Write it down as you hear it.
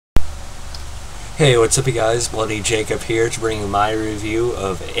Hey, what's up you guys? Bloody Jacob here to bring you my review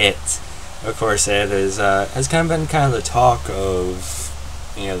of It. Of course, It is, has kind of been the talk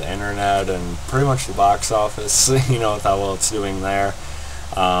of, the internet and pretty much the box office, with how well it's doing there.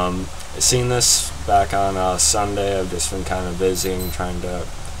 I've seen this back on Sunday. I've just been kind of busy and trying to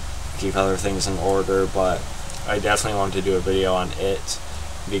keep other things in order, but I definitely wanted to do a video on It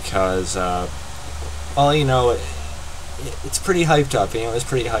because, it's pretty hyped up. It was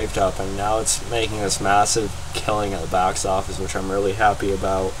pretty hyped up, and now it's making this massive killing at the box office, which I'm really happy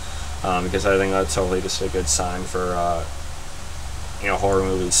about, because I think that's totally just a good sign for horror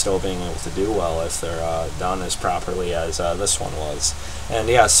movies still being able to do well if they're done as properly as this one was. And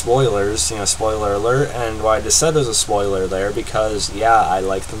yeah, spoilers. Spoiler alert. And why I just said there's a spoiler there because I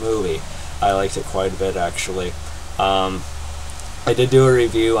liked the movie. I liked it quite a bit actually. I did do a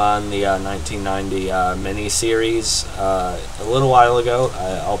review on the 1990 miniseries a little while ago.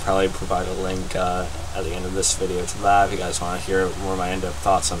 I'll probably provide a link at the end of this video to that if you guys want to hear more of my in-depth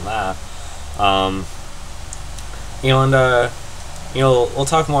thoughts on that. We'll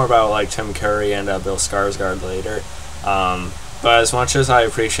talk more about Tim Curry and Bill Skarsgård later. But as much as I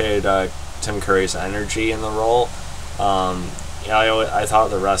appreciated Tim Curry's energy in the role, I thought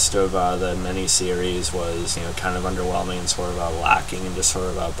the rest of the miniseries was kind of underwhelming and sort of lacking and just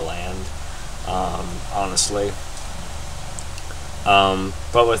sort of bland, honestly.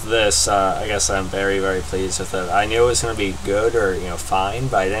 But with this, I guess I'm very, very pleased with it. I knew it was going to be good or fine,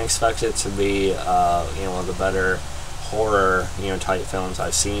 but I didn't expect it to be one of the better horror type films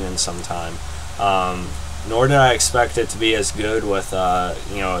I've seen in some time. Nor did I expect it to be as good with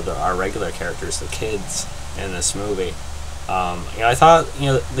our regular characters, the kids in this movie. I thought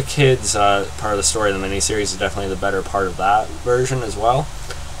the kids part of the story of the miniseries is definitely the better part of that version as well.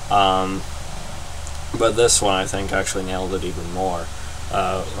 But this one I think actually nailed it even more.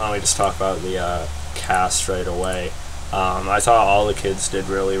 Why don't we just talk about the cast right away? I thought all the kids did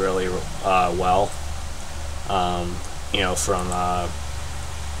really, really well. From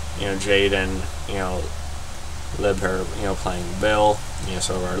Jaden, Libher, playing Bill,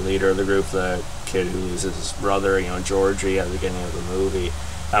 sort of our leader of the group, the kid who loses his brother, Georgie at the beginning of the movie,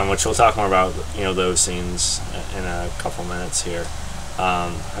 which we'll talk more about, those scenes in a couple minutes here.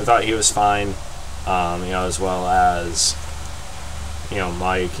 I thought he was fine, as well as,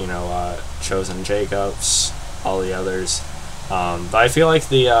 Mike, Chosen Jacobs, all the others. But I feel like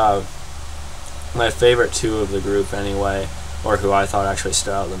my favorite two of the group anyway, or who I thought actually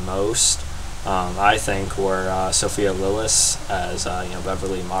stood out the most, I think were Sophia Lillis as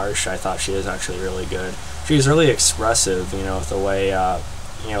Beverly Marsh. I thought she was actually really good. She was really expressive, with the way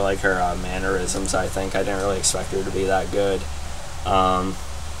her mannerisms. I think I didn't really expect her to be that good. And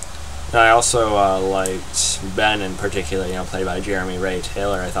I also liked Ben in particular, played by Jeremy Ray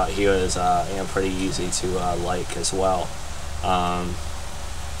Taylor. I thought he was pretty easy to like as well. I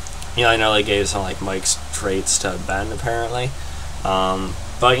know they gave some Mike's traits to Ben apparently.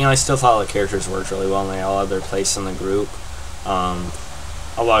 But I still thought the characters worked really well and they all had their place in the group.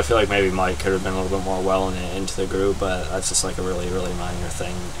 Although I feel like maybe Mike could have been a little bit more well into the group, but that's just a really, really minor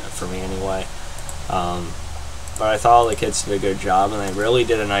thing for me anyway. But I thought all the kids did a good job, and they really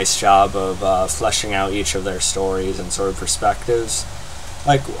did a nice job of fleshing out each of their stories and sort of perspectives.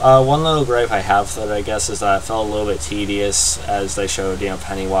 One little gripe I have that I guess is that it felt a little bit tedious as they showed,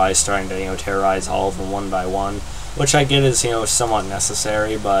 Pennywise starting to, terrorize all of them one by one. Which I get is, somewhat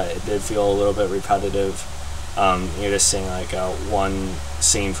necessary, but it did feel a little bit repetitive. You're just seeing one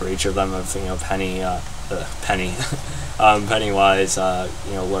scene for each of them of Pennywise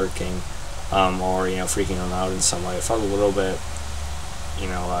lurking, or freaking them out in some way. It felt a little bit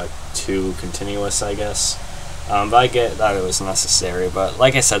too continuous, I guess. But I get that it was necessary. But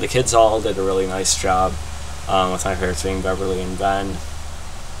like I said, the kids all did a really nice job, with my favorites being Beverly and Ben.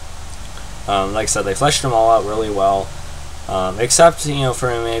 Like I said, they fleshed them all out really well, except,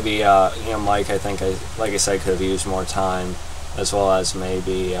 for maybe, Mike, I think, like I said, could have used more time, as well as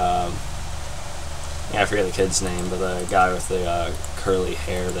maybe, I forget the kid's name, but the guy with the curly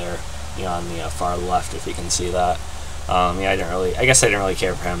hair there, on the far left, if you can see that. I guess I didn't really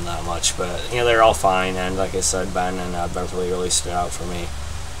care for him that much, but, they're all fine, and like I said, Ben and Beverly really stood out for me.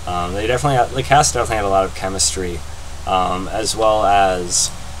 The cast definitely had a lot of chemistry, as well as...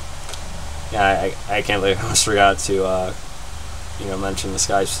 I can't believe I almost forgot to, mention this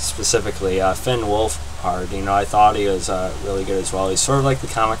guy specifically. Finn Wolfhard, I thought he was really good as well. He's sort of like the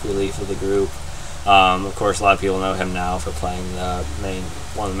comic relief of the group. Of course, a lot of people know him now for playing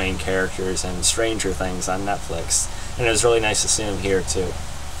one of the main characters in Stranger Things on Netflix. And it was really nice to see him here, too.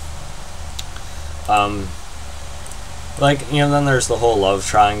 like, then there's the whole love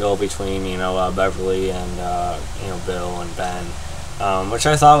triangle between, Beverly and, Bill and Ben, which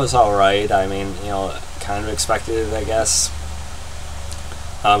I thought was alright. I mean, kind of expected it, I guess.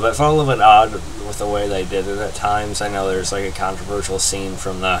 But it felt a little bit odd with the way they did it at times. I know there's like a controversial scene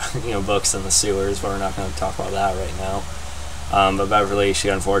from the, books in the sewers, but we're not going to talk about that right now. But Beverly, she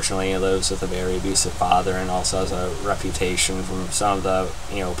unfortunately lives with a very abusive father and also has a reputation from some of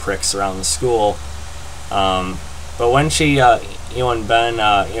the, pricks around the school. But when she, when Ben,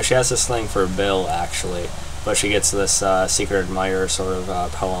 she has this thing for Bill, actually, but she gets this secret admirer sort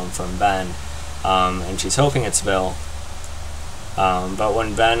of poem from Ben, and she's hoping it's Bill. But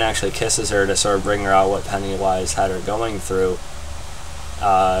when Ben actually kisses her to sort of bring her out what Pennywise had her going through,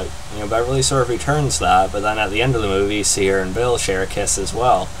 Beverly sort of returns that, but then at the end of the movie, you see her and Bill share a kiss as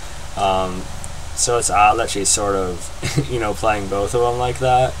well. So it's odd that she's sort of, playing both of them like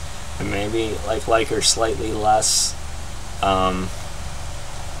that, and maybe like her slightly less. I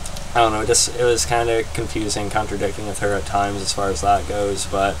don't know, it was kind of confusing, contradicting with her at times as far as that goes,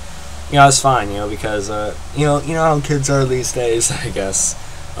 but it's fine, because how kids are these days, I guess.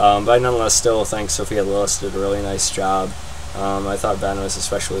 But nonetheless, still think Sophia Lillis did a really nice job. I thought Ben was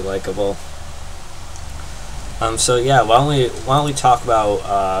especially likable. So yeah, why don't we talk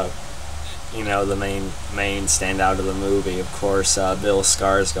about the main standout of the movie, of course, Bill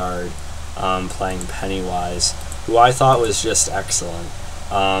Skarsgård playing Pennywise, who I thought was just excellent.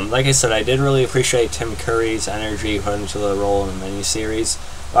 Like I said, I did really appreciate Tim Curry's energy put into the role in the miniseries,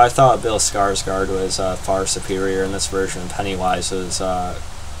 but I thought Bill Skarsgård was far superior in this version. Pennywise was,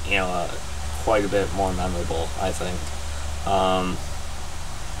 quite a bit more memorable, I think.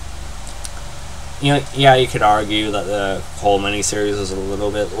 Yeah, you could argue that the whole miniseries was a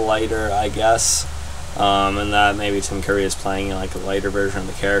little bit lighter, I guess, and that maybe Tim Curry is playing like a lighter version of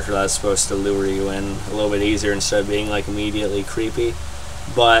the character that's supposed to lure you in a little bit easier instead of being like immediately creepy.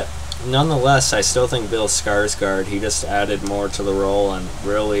 But nonetheless, I still think Bill Skarsgård, he just added more to the role and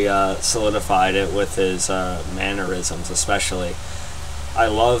really solidified it with his mannerisms, especially. I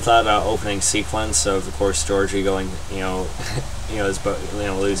love that opening sequence of course, Georgie going, his boat,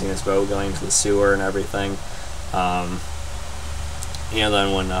 losing his boat, going to the sewer and everything. Then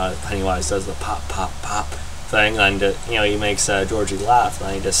when Pennywise does the pop, pop, pop thing, and he makes Georgie laugh,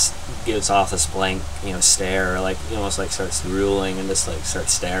 and he just gives off this blank, stare, like he almost like starts drooling and just like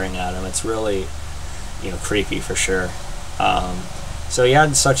starts staring at him. It's really, creepy for sure. So he had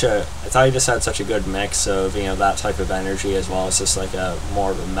I thought he just had such a good mix of, that type of energy as well as just like a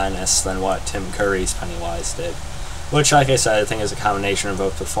more of a menace than what Tim Curry's Pennywise did. Which, like I said, I think is a combination of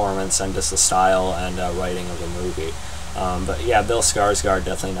both performance and just the style and writing of the movie. But yeah, Bill Skarsgård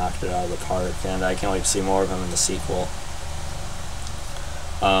definitely knocked it out of the park, and I can't wait to see more of him in the sequel.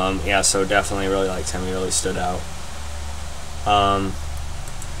 Yeah, so definitely really liked him. He really stood out.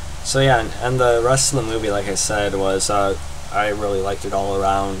 So yeah, and the rest of the movie, like I said, was I really liked it all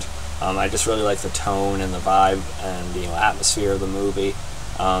around. I just really liked the tone and the vibe and atmosphere of the movie.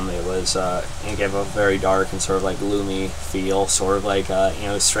 It gave a very dark and sort of like gloomy feel, sort of like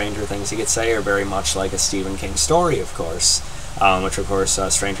Stranger Things, you could say, are very much like a Stephen King story, of course, which of course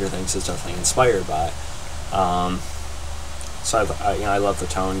Stranger Things is definitely inspired by. So I love the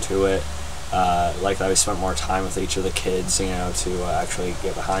tone to it. Like that we spent more time with each of the kids, to actually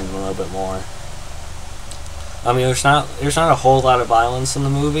get behind them a little bit more. There's not a whole lot of violence in the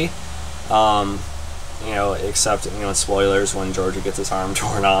movie. Except, in spoilers, when Georgie gets his arm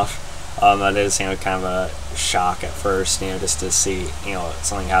torn off. That is, kind of a shock at first, just to see,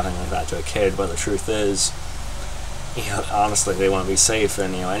 something happening like that to a kid, but the truth is, honestly, they want to be safe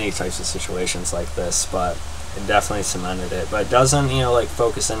in, any types of situations like this, but it definitely cemented it. But it doesn't, like,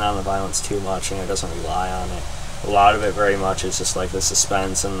 focus in on the violence too much, it doesn't rely on it. A lot of it very much is just, like, the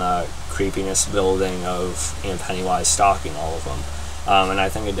suspense and the creepiness building of, Pennywise stalking all of them. And I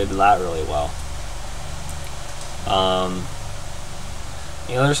think it did that really well.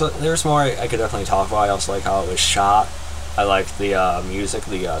 There's more I could definitely talk about. I also like how it was shot. I liked the music,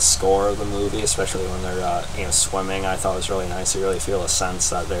 the score of the movie, especially when they're swimming. I thought it was really nice. You really feel a sense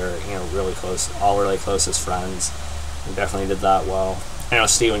that they're really close, all really close as friends. They definitely did that well. I know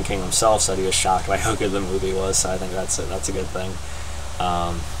Stephen King himself said he was shocked by how good the movie was, so I think that's a good thing.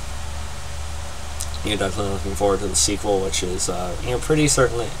 Definitely looking forward to the sequel, which is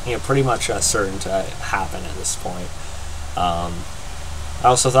pretty much certain to happen at this point. I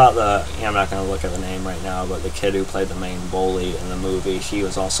also thought I'm not going to look at the name right now, but the kid who played the main bully in the movie, he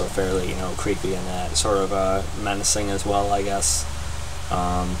was also fairly creepy in that, sort of menacing as well, I guess.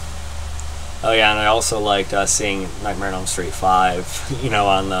 Oh yeah, and I also liked seeing Nightmare on Elm Street 5,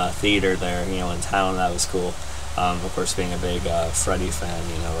 on the theater there, in town. That was cool. Of course, being a big Freddy fan,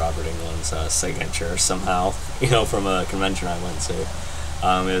 Robert Englund's signature somehow, from a convention I went to.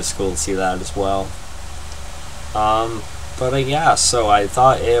 It was cool to see that as well. But yeah, so I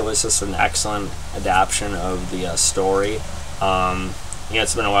thought it was just an excellent adaptation of the story.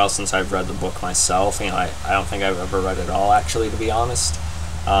 It's been a while since I've read the book myself. I don't think I've ever read it all, actually, to be honest.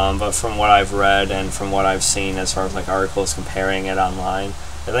 But from what I've read and from what I've seen as far as like articles comparing it online,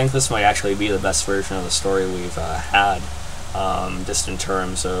 I think this might actually be the best version of the story we've had, just in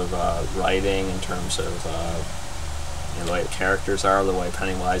terms of writing, in terms of the way the characters are, the way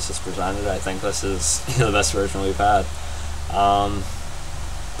Pennywise is presented. I think this is the best version we've had.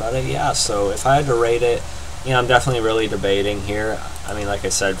 But yeah, so if I had to rate it, I'm definitely really debating here. I mean, like I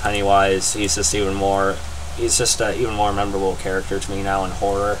said, Pennywise, he's just even more memorable character to me now in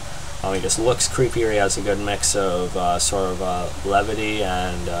horror. He just looks creepier. He has a good mix of sort of levity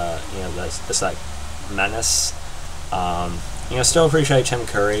and that's that menace. Still appreciate Tim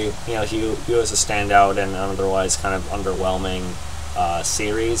Curry. He was a standout in an otherwise kind of underwhelming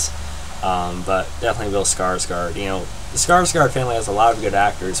series. But definitely Bill Skarsgård. The Skarsgård family has a lot of good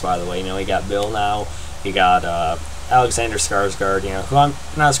actors, by the way. We got Bill now. You got Alexander Skarsgård, who I'm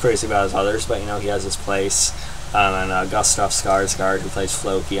not as crazy about as others, but he has his place. And Gustav Skarsgård, who plays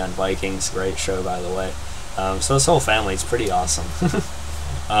Floki on Vikings, great show, by the way. So this whole family is pretty awesome.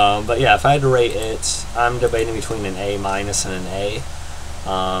 But yeah, if I had to rate it, I'm debating between an A- and an A.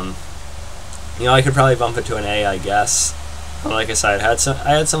 I could probably bump it to an A, I guess. Like I said,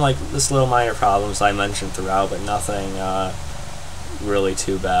 I had some like this little minor problems I mentioned throughout, but nothing really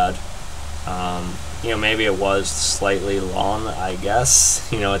too bad. Maybe it was slightly long, I guess.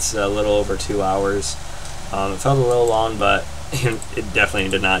 It's a little over 2 hours. It felt a little long, but it definitely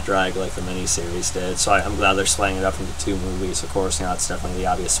did not drag like the miniseries did. So I'm glad they're splitting it up into 2 movies. Of course, that's definitely the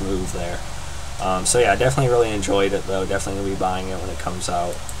obvious move there. So yeah, I definitely really enjoyed it, though. Definitely gonna be buying it when it comes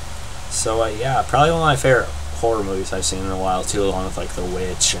out. So yeah, probably one of my favorite horror movies I've seen in a while too, along with like The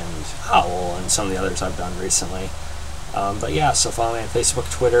Witch and Howl and some of the others I've done recently. But yeah, so follow me on Facebook,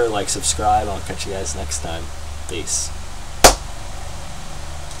 Twitter, like, subscribe. I'll catch you guys next time. Peace.